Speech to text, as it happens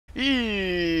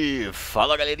E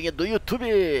fala galerinha do YouTube,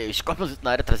 Scorpionzito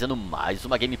na área trazendo mais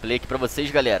uma gameplay aqui pra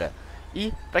vocês, galera.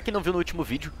 E pra quem não viu no último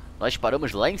vídeo, nós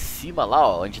paramos lá em cima, lá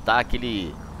ó, onde tá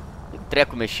aquele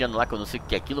treco mexendo lá, que eu não sei o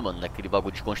que é aquilo, mano, naquele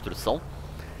bagulho de construção.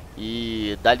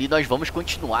 E dali nós vamos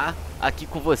continuar aqui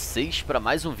com vocês pra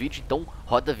mais um vídeo, então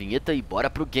roda a vinheta e bora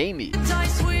pro game.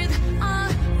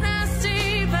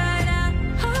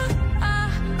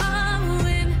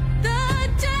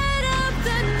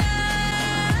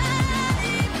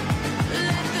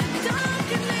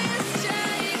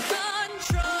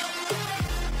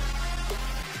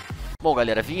 Bom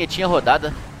galera, vinhetinha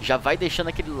rodada, já vai deixando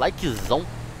aquele likezão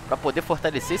pra poder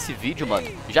fortalecer esse vídeo, mano.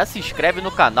 Já se inscreve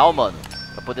no canal, mano,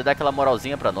 pra poder dar aquela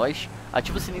moralzinha pra nós.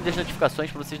 Ativa o sininho das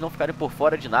notificações pra vocês não ficarem por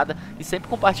fora de nada. E sempre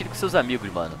compartilhe com seus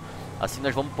amigos, mano. Assim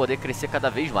nós vamos poder crescer cada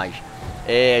vez mais.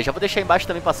 Já vou deixar aí embaixo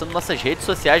também passando nossas redes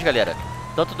sociais, galera.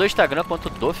 Tanto do Instagram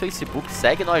quanto do Facebook.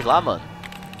 Segue nós lá, mano.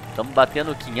 Estamos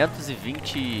batendo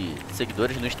 520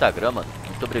 seguidores no Instagram, mano.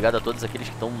 Muito obrigado a todos aqueles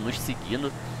que estão nos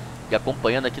seguindo e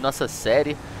acompanhando aqui nossa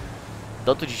série,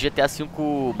 tanto de GTA V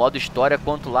modo história,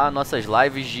 quanto lá nossas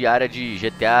lives diárias de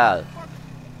GTA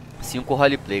V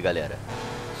Roleplay, galera.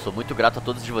 Sou muito grato a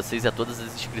todos de vocês e a todas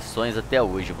as inscrições até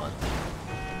hoje, mano.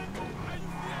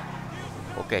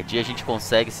 Qualquer dia a gente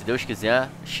consegue, se Deus quiser,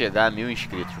 chegar a 1000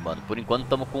 inscritos, mano. Por enquanto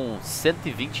estamos com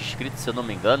 120 inscritos, se eu não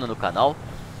me engano, no canal.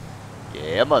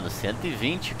 Mano,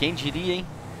 120, quem diria, hein?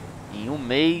 Em um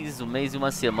mês e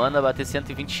uma semana, bater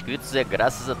 120 inscritos é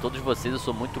graças a todos vocês. Eu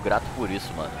sou muito grato por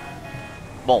isso, mano.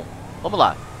 Bom, vamos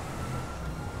lá.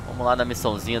 Vamos lá na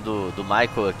missãozinha do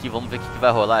Michael aqui. Vamos ver o que vai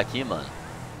rolar aqui, mano.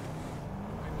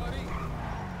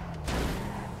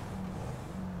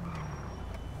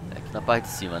 É aqui na parte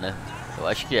de cima, né? Eu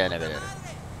acho que é, né, galera?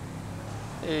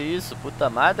 Que isso, puta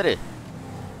madre.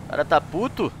 O cara tá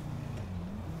puto.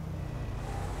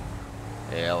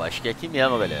 Eu acho que é aqui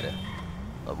mesmo, galera.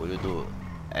 Bagulho do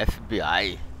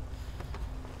FBI.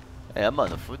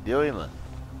 Mano, fudeu, hein, mano.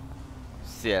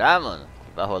 Será, mano,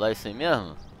 que vai rolar isso aí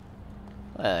mesmo?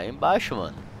 Aí embaixo,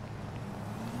 mano.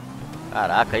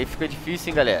 Caraca, aí fica difícil,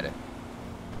 hein, galera.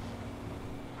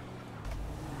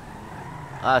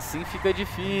 Assim fica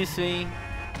difícil, hein.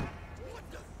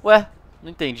 Ué, não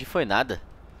entendi, foi nada.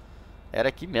 Era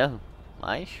aqui mesmo.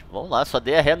 Mas, vamos lá, só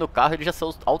dei a ré no carro e ele já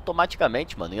saiu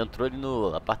automaticamente, mano. E entrou ali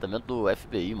no apartamento do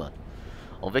FBI, mano.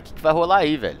 Vamos ver o que vai rolar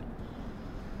aí, velho.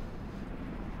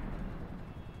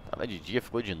 Tava de dia,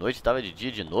 ficou de noite, tava de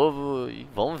dia de novo. E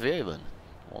vamos ver aí, mano.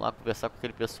 Vamos lá conversar com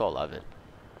aquele pessoal lá, velho.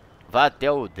 Vai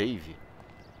até o Dave.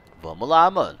 Vamos lá,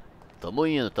 mano. Tamo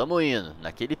indo.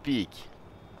 Naquele pique.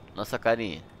 Nossa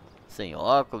carinha. Sem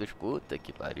óculos, puta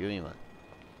que pariu, hein, mano.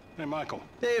 Hey, Michael.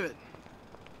 David.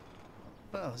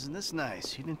 Well, isn't this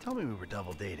nice? You didn't tell me we were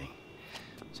double dating.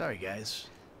 Sorry, guys.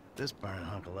 This burning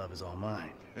hunk of love is all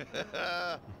mine.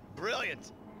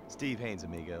 Brilliant! Steve Haynes,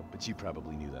 amigo, but you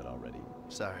probably knew that already.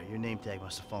 Sorry, your name tag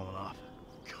must have fallen off.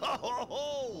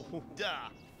 Oh, duh!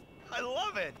 I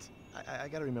love it! I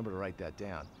gotta remember to write that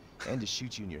down. And to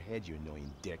shoot you in your head, you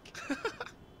annoying dick.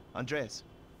 Andres,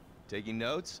 taking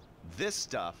notes? This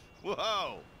stuff,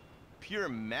 whoa! Pure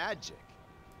magic.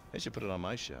 They should put it on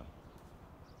my show.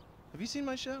 Have you seen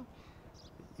my show?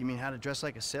 You mean how to dress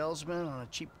like a salesman on a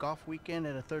cheap golf weekend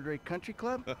at a third-rate country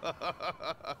club?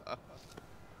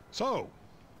 So,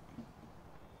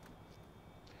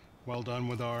 well done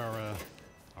with our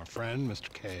friend,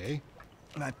 Mr. K.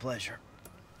 My pleasure.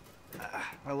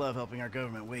 I love helping our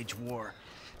government wage war,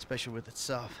 especially with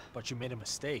itself. But you made a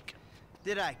mistake.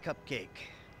 Did I, Cupcake?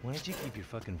 Why don't you keep your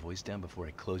fucking voice down before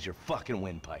I close your fucking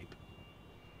windpipe?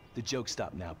 The joke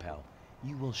stop now, pal.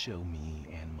 You will show me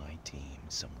and my team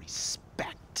some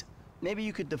respect. Maybe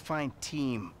you could define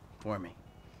team for me.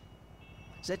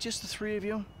 Is that just the three of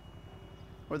you?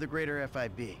 Or the greater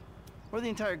FIB? Or the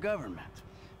entire government?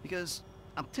 Because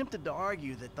I'm tempted to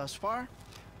argue that thus far,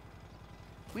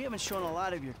 we haven't shown a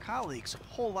lot of your colleagues a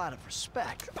whole lot of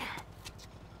respect.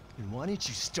 And why don't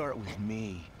you start with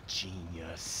me,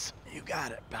 genius? You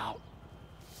got it, pal.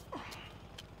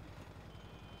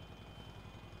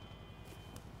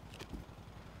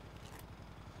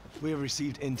 We have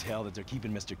received intel that they're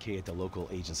keeping Mr. K at the local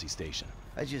agency station.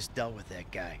 I just dealt with that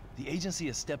guy. The agency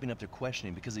is stepping up their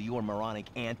questioning because of your moronic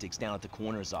antics down at the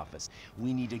coroner's office.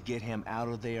 We need to get him out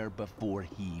of there before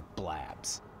he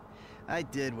blabs. I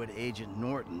did what Agent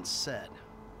Norton said.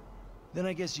 Then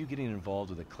I guess you getting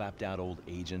involved with a clapped-out old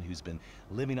agent who's been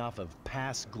living off of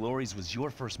past glories was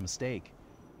your first mistake.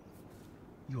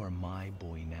 You are my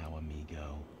boy now,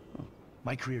 amigo.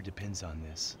 My career depends on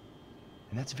this,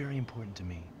 and that's very important to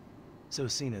me. So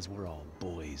seeing as we're all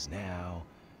boys now,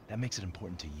 that makes it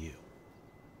important to you.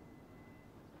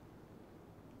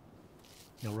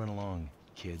 Now run along,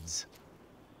 kids.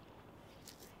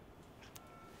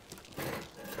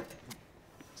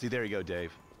 See, there you go,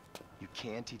 Dave. You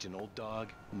can teach an old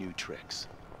dog new tricks.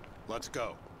 Let's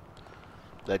go.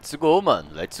 Let's go, mano.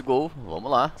 Let's go.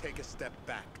 Vamos lá. Take a step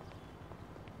back.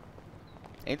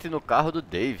 Entre no carro do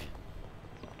Dave.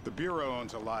 The Bureau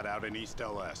owns a lot out in East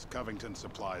LS. Covington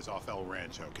Supplies off El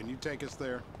Rancho. Can you take us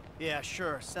there? Yeah,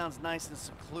 sure. Sounds nice and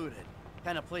secluded.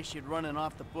 Kind of place you'd run an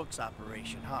off-the-books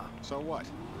operation, huh? So what?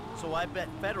 So I bet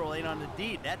federal ain't on the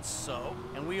deed, that's so.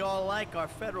 And we all like our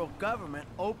federal government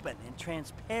open and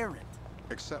transparent.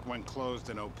 Except when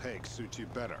closed and opaque suits you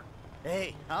better.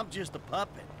 Hey, I'm just a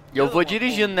puppet. E eu vou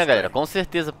dirigindo, né, galera? Com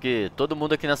certeza, porque todo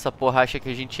mundo aqui nessa porra acha que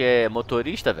a gente é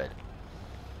motorista, velho.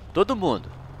 Todo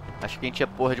mundo acha que a gente é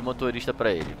porra de motorista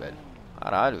pra ele, velho.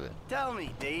 Caralho, velho. Tell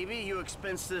me, Davey, you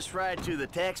expense this ride to the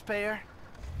taxpayer?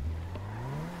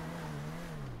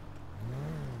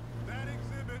 That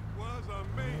exhibit was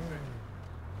amazing.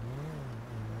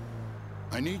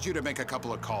 I need you to make a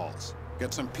couple of calls.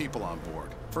 Get some people on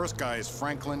board. First guy is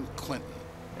Franklin Clinton.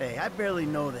 Hey, I barely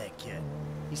know that kid.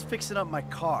 He's fixing up my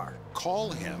car.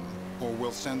 Call him, or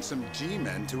we'll send some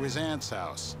G-men to his aunt's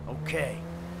house. Okay.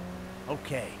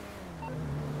 Okay.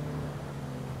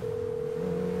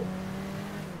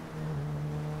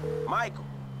 Michael,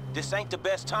 this ain't the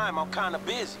best time. I'm kind of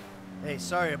busy. Hey,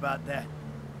 sorry about that.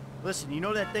 Listen, you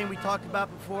know that thing we talked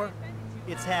about before?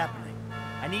 It's happening.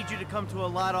 I need you to come to a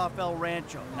lot off El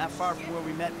Rancho, not far from where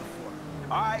we met before.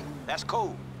 All right, that's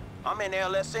cool. I'm in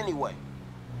LS anyway.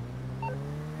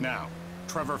 Now,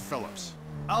 Trevor Phillips.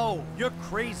 Oh, you're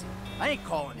crazy. I ain't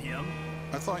calling him.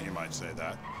 I thought you might say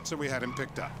that, so we had him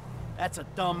picked up. That's a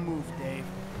dumb move, Dave.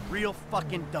 Real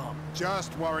fucking dumb.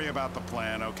 Just worry about the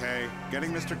plan, okay?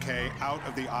 Getting Mr. K out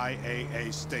of the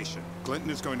IAA station. Clinton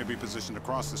is going to be positioned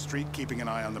across the street, keeping an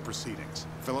eye on the proceedings.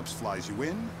 Phillips flies you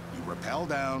in, you rappel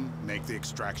down, make the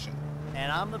extraction.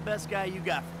 And I'm the best guy you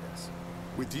got for this.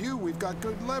 With you, we've got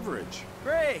good leverage.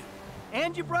 Great.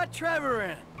 And you brought Trevor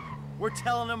in. We're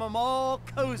telling him I'm all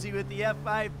cozy with the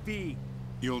FIB.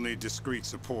 You'll need discreet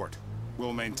support.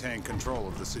 We'll maintain control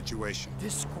of the situation.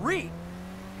 Discreet?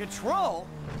 Control?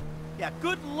 Yeah,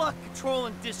 good luck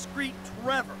controlling discreet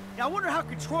Trevor. Now, I wonder how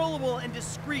controllable and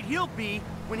discreet he'll be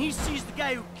when he sees the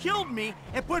guy who killed me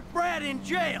and put Brad in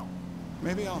jail.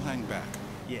 Maybe I'll hang back.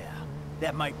 Yeah,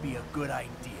 that might be a good idea.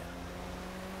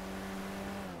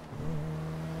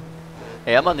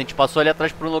 É, mano, a gente passou ali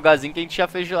atrás por um lugarzinho que a gente já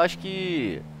fez, eu acho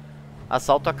que...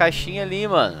 assalto a caixinha ali,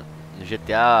 mano. No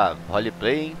GTA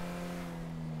Roleplay, hein?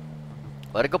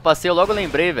 A hora que eu passei, eu logo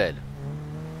lembrei, velho.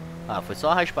 Ah, foi só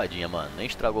uma raspadinha, mano. Nem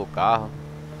estragou o carro.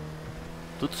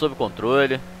 Tudo sob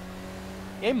controle.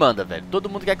 E aí manda, velho. Todo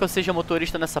mundo quer que eu seja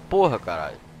motorista nessa porra,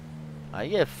 caralho.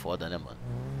 Aí é foda, né, mano?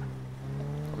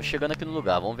 Estamos chegando aqui no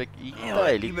lugar. Vamos ver.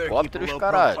 Eita, helicópteros,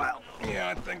 caralho.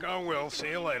 Yeah, I think I will. See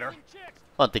you later.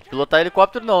 Mano, tem que pilotar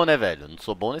helicóptero não, né, velho? Não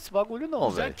sou bom nesse bagulho não,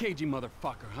 velho. That cagey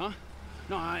motherfucker, huh?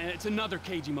 No, it's another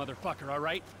cagey motherfucker, all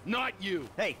right? Not you.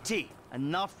 Hey, T,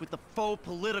 enough with the faux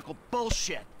political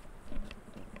bullshit.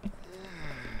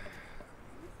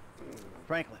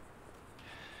 Franklin,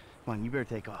 come on, you better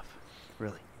take off.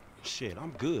 Really. Shit,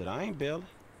 I'm good. I ain't bailing.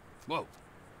 Whoa.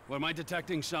 What, am I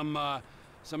detecting some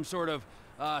sort of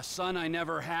son I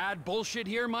never had bullshit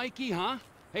here, Mikey, huh?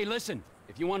 Hey, listen.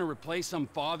 If you want to replace some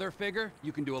father figure,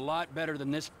 you can do a lot better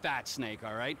than this fat snake,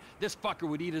 all right? This fucker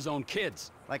would eat his own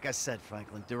kids. Like I said,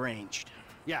 Franklin, deranged.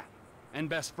 Yeah, and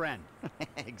best friend.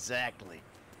 Exactly.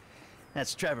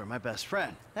 That's Trevor, my best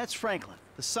friend. That's Franklin,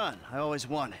 the son I always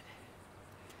wanted.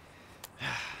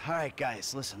 All right,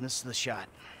 guys, listen, this is the shot.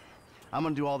 I'm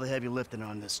gonna do all the heavy lifting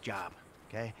on this job,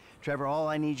 okay? Trevor, all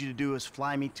I need you to do is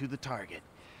fly me to the target.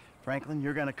 Franklin,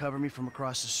 you're gonna cover me from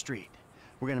across the street.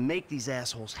 We're gonna make these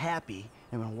assholes happy,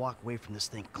 and we're gonna walk away from this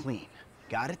thing clean.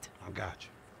 Got it? I got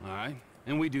you. All right?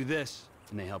 And we do this,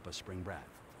 and they help us spring Brad,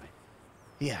 right?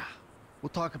 Yeah. We'll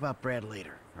talk about Brad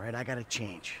later, all right? I gotta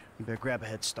change. You better grab a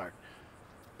head start.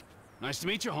 Nice to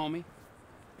meet you, homie.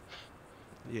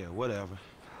 Yeah, whatever.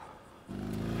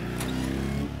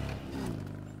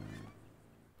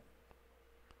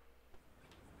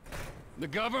 The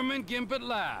government gimp at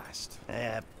last.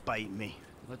 Bite me.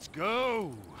 Let's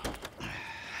go.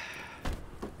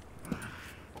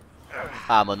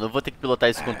 Ah, mano, não vou ter que pilotar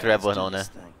isso com o Trevor não, né?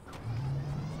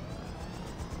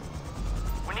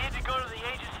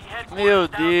 Meu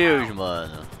Deus,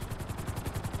 mano.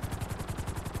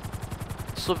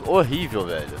 Isso é horrível,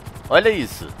 velho. Olha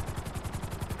isso.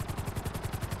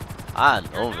 Ah,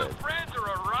 não, velho.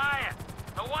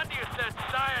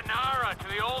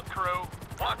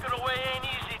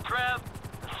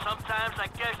 Sometimes I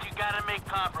guess you gotta make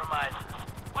compromises.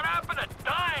 What happened to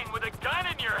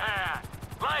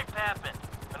happened.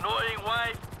 Annoying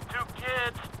wife, 2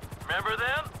 kids. Remember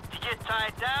them? You get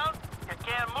tied down, you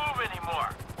can't move anymore.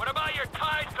 What about your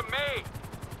ties to me?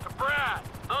 To Brad?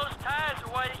 Those ties are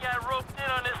why you got roped in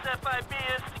on this FIB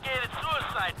instigated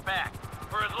suicide pact.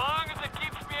 For as long as it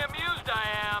keeps me amused, I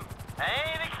am. I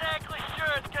ain't exactly sure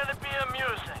it's gonna be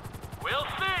amusing. We'll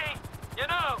see. You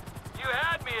know, you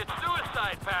had me at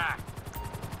suicide pact.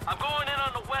 I'm going in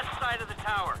on the west side of the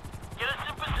tower. Get us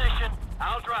in position,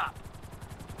 I'll drop.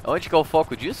 Onde que é o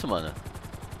foco disso, mano?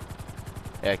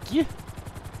 É aqui?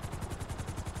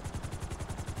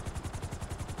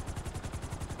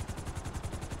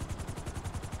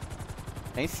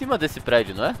 É em cima desse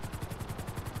prédio, não é?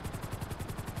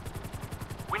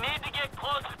 We need to get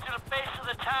closer to the base of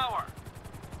the tower.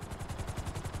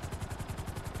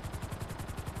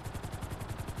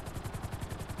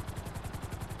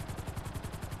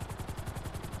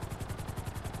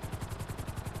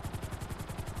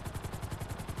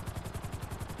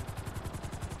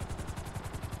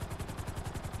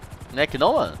 Não é que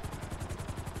não, mano?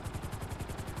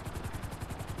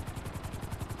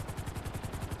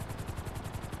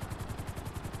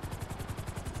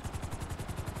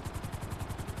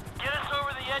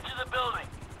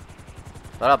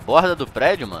 Tá na borda do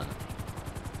prédio, mano.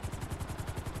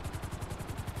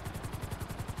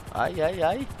 Ai, ai,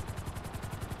 ai.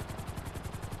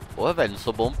 Porra, velho, não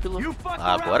sou bom piloto.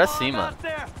 Ah, agora sim, mano.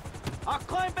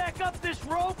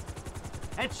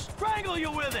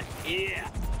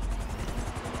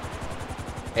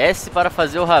 S para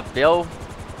fazer o rapel.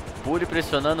 Pule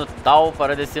pressionando tal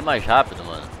para descer mais rápido,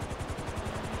 mano.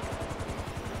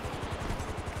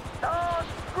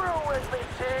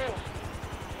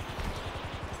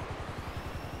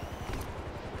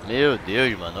 Meu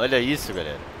Deus, mano, olha isso,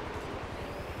 galera.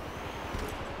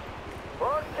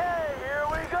 Okay, here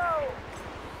we go.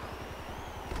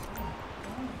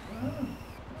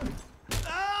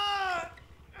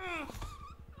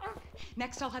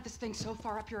 Next, I'll have this thing so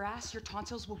far up your ass, your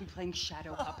tonsils will be playing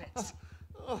shadow puppets.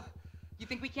 You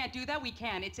think we can't do that? We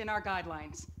can. It's in our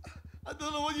guidelines. I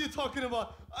don't know what you're talking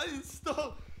about. I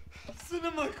installed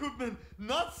cinema equipment,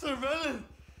 not surveillance.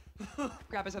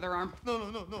 Grab his other arm.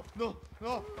 No.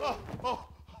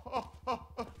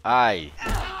 Ai.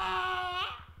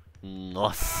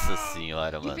 Nossa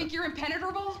senhora, mano. You think you're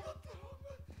impenetrable?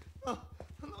 No.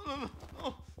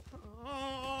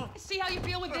 See how you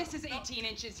feel with this is 18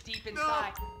 inches deep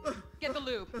inside. Get the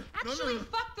lube. Actually,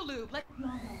 fuck the lube. Who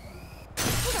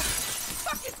the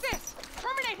fuck is this?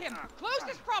 Terminate him. Close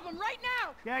this problem right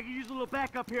now. Yeah, I can use a little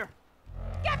backup here.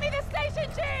 Get me the station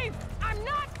chief! I'm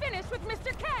not finished with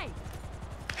Mr. K.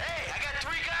 Hey, I got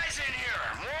 3 guys in here.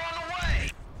 More on the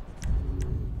way.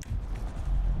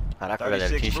 Caraca,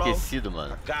 galera, tinha esquecido,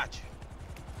 mano. Got you.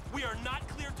 We are not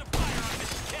cleared to fire on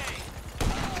Mr. K.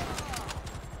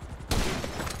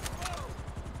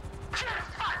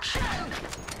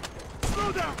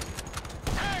 Slow down.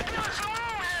 Hey, give us some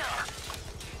room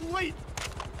here. Wait.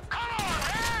 Come on,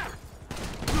 man.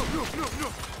 No.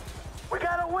 We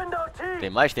got a window, T. Tem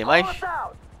mais? Tem mais?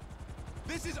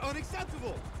 This is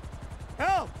unacceptable.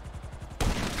 Help.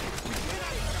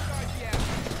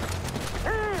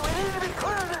 Hey, we need to be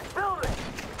clear of this building.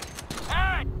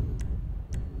 Hey!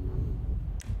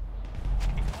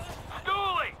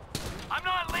 Stooley! I'm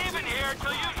not leaving here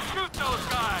till you shoot those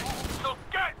guys. So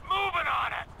get moving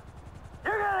on it.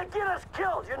 You're gonna get us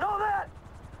killed, you know that?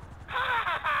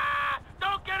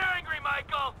 Don't get angry,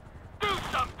 Michael. Do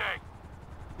something.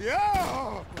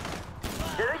 Yeah.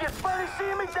 You think it's funny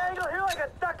seeing me dangle here like a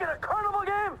duck in a carnival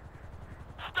game?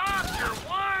 Stop your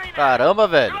whining! Caramba,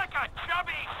 velho. You're like a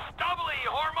chubby, stubbly,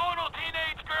 hormonal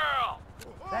teenage girl.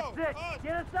 That's it.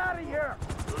 Get us out of here.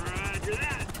 Roger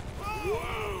that.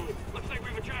 Whoa! Looks like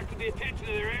we've attracted the attention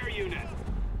of their air unit.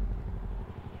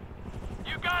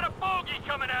 You got a bogey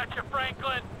coming at you,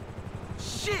 Franklin.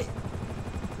 Shit!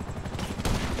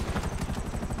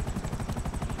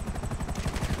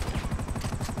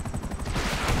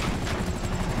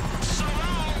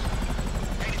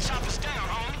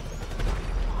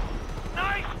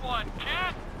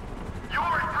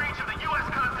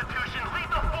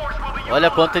 Olha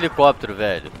quanto helicóptero,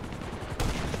 velho.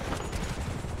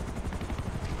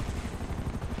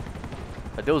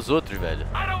 Cadê os outros, velho?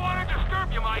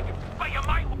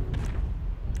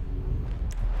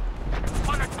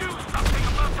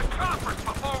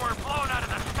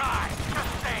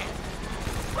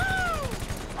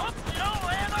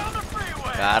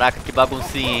 Caraca, que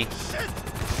baguncinha, hein?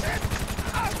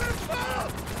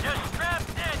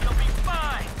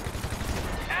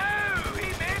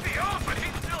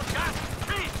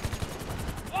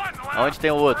 Onde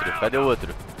tem o outro? Cadê o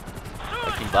outro?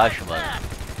 Aqui embaixo, mano.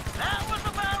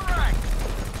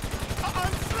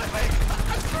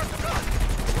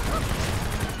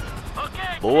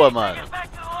 Boa, mano.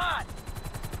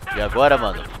 E agora,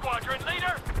 mano?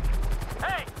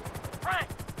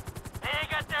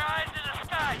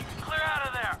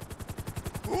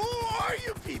 Who are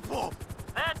you people?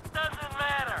 That doesn't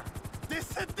matter. They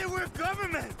said they were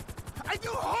government. I do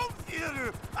home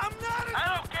theater. I'm not a...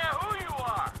 I don't care who you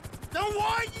are. Then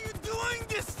why are you doing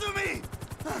this to me?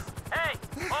 Hey,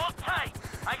 hold tight.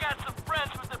 I got some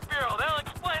friends with the Bureau. They'll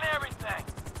explain everything.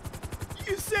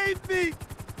 You saved me.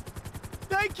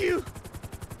 Thank you.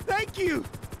 Thank you.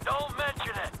 Don't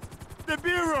mention it. The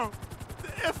Bureau,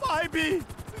 the FIB,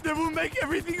 they will make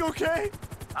everything okay?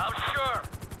 I'm sure.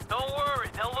 Don't worry,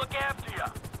 they'll look after you.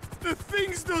 The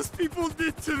things those people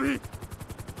did to me.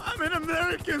 I'm an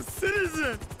American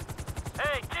citizen.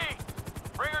 Hey, T,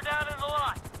 bring her down in the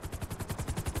lot.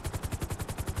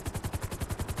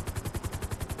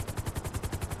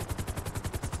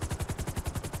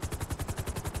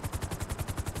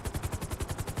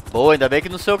 Boa, ainda bem que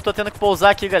não sou eu que tô tendo que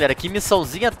pousar aqui, galera. Que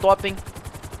missãozinha top, hein?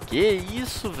 Que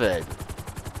isso, velho.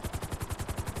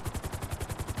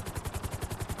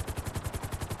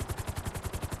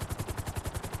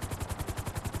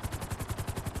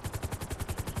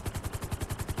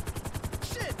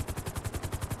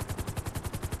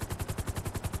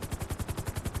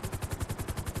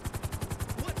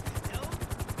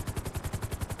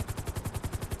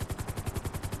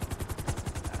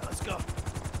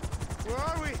 Where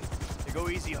are we? Hey, go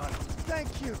easy on him.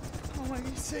 Thank you. Oh my,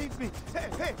 you saved me. Hey,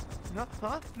 hey. No,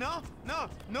 huh? No, no,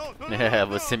 no, no, no. É,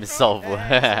 você me salvou.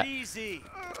 Hey, easy.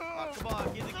 Oh, come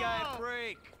on, give the guy a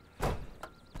break.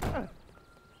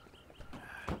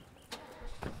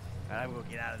 I'm gonna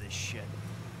get out of this shit.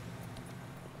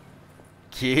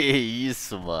 Que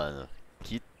isso, mano.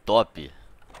 Que top.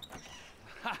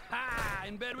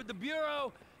 In bed with the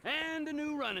Bureau and a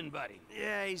new running buddy.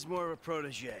 Yeah, he's more of a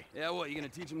protege. Yeah, what, you gonna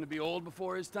teach him to be old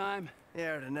before his time?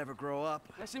 Yeah, to never grow up.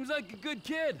 That seems like a good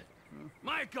kid.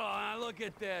 Michael, look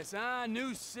at this, huh?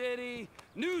 New city,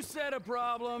 new set of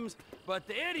problems, but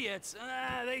the idiots,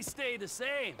 they stay the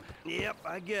same. Yep,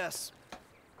 I guess.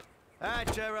 All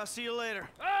right, Trevor, I'll see you later.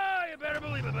 Oh, you better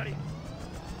believe it, buddy.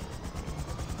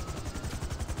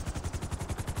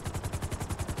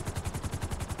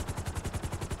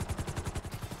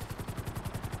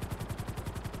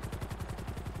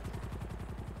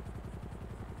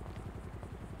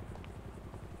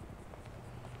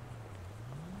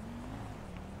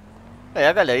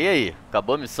 É, galera, e aí?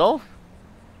 Acabou a missão?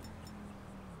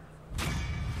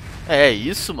 É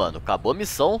isso, mano. Acabou a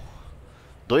missão.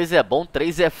 2 é bom,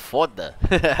 3 é foda.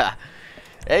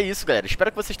 É isso, galera.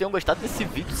 Espero que vocês tenham gostado desse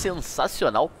vídeo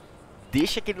sensacional.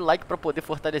 Deixa aquele like pra poder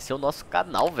fortalecer o nosso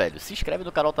canal, velho. Se inscreve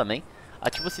no canal também.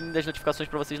 Ativa o sininho das notificações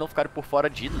pra vocês não ficarem por fora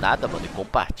de nada, mano. E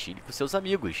compartilhe com seus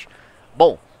amigos.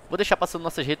 Bom, vou deixar passando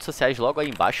nossas redes sociais logo aí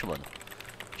embaixo, mano.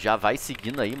 Já vai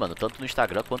seguindo aí, mano. Tanto no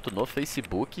Instagram quanto no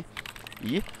Facebook.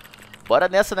 E bora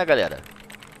nessa, né, galera?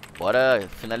 Bora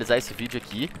finalizar esse vídeo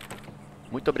aqui.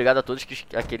 Muito obrigado a todos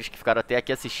aqueles que ficaram até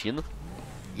aqui assistindo.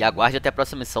 E aguarde até a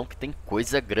próxima missão, que tem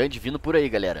coisa grande vindo por aí,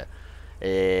 galera.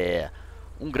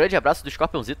 Um grande abraço do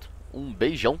Scorpionzito. Um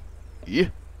beijão.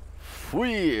 E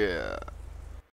fui!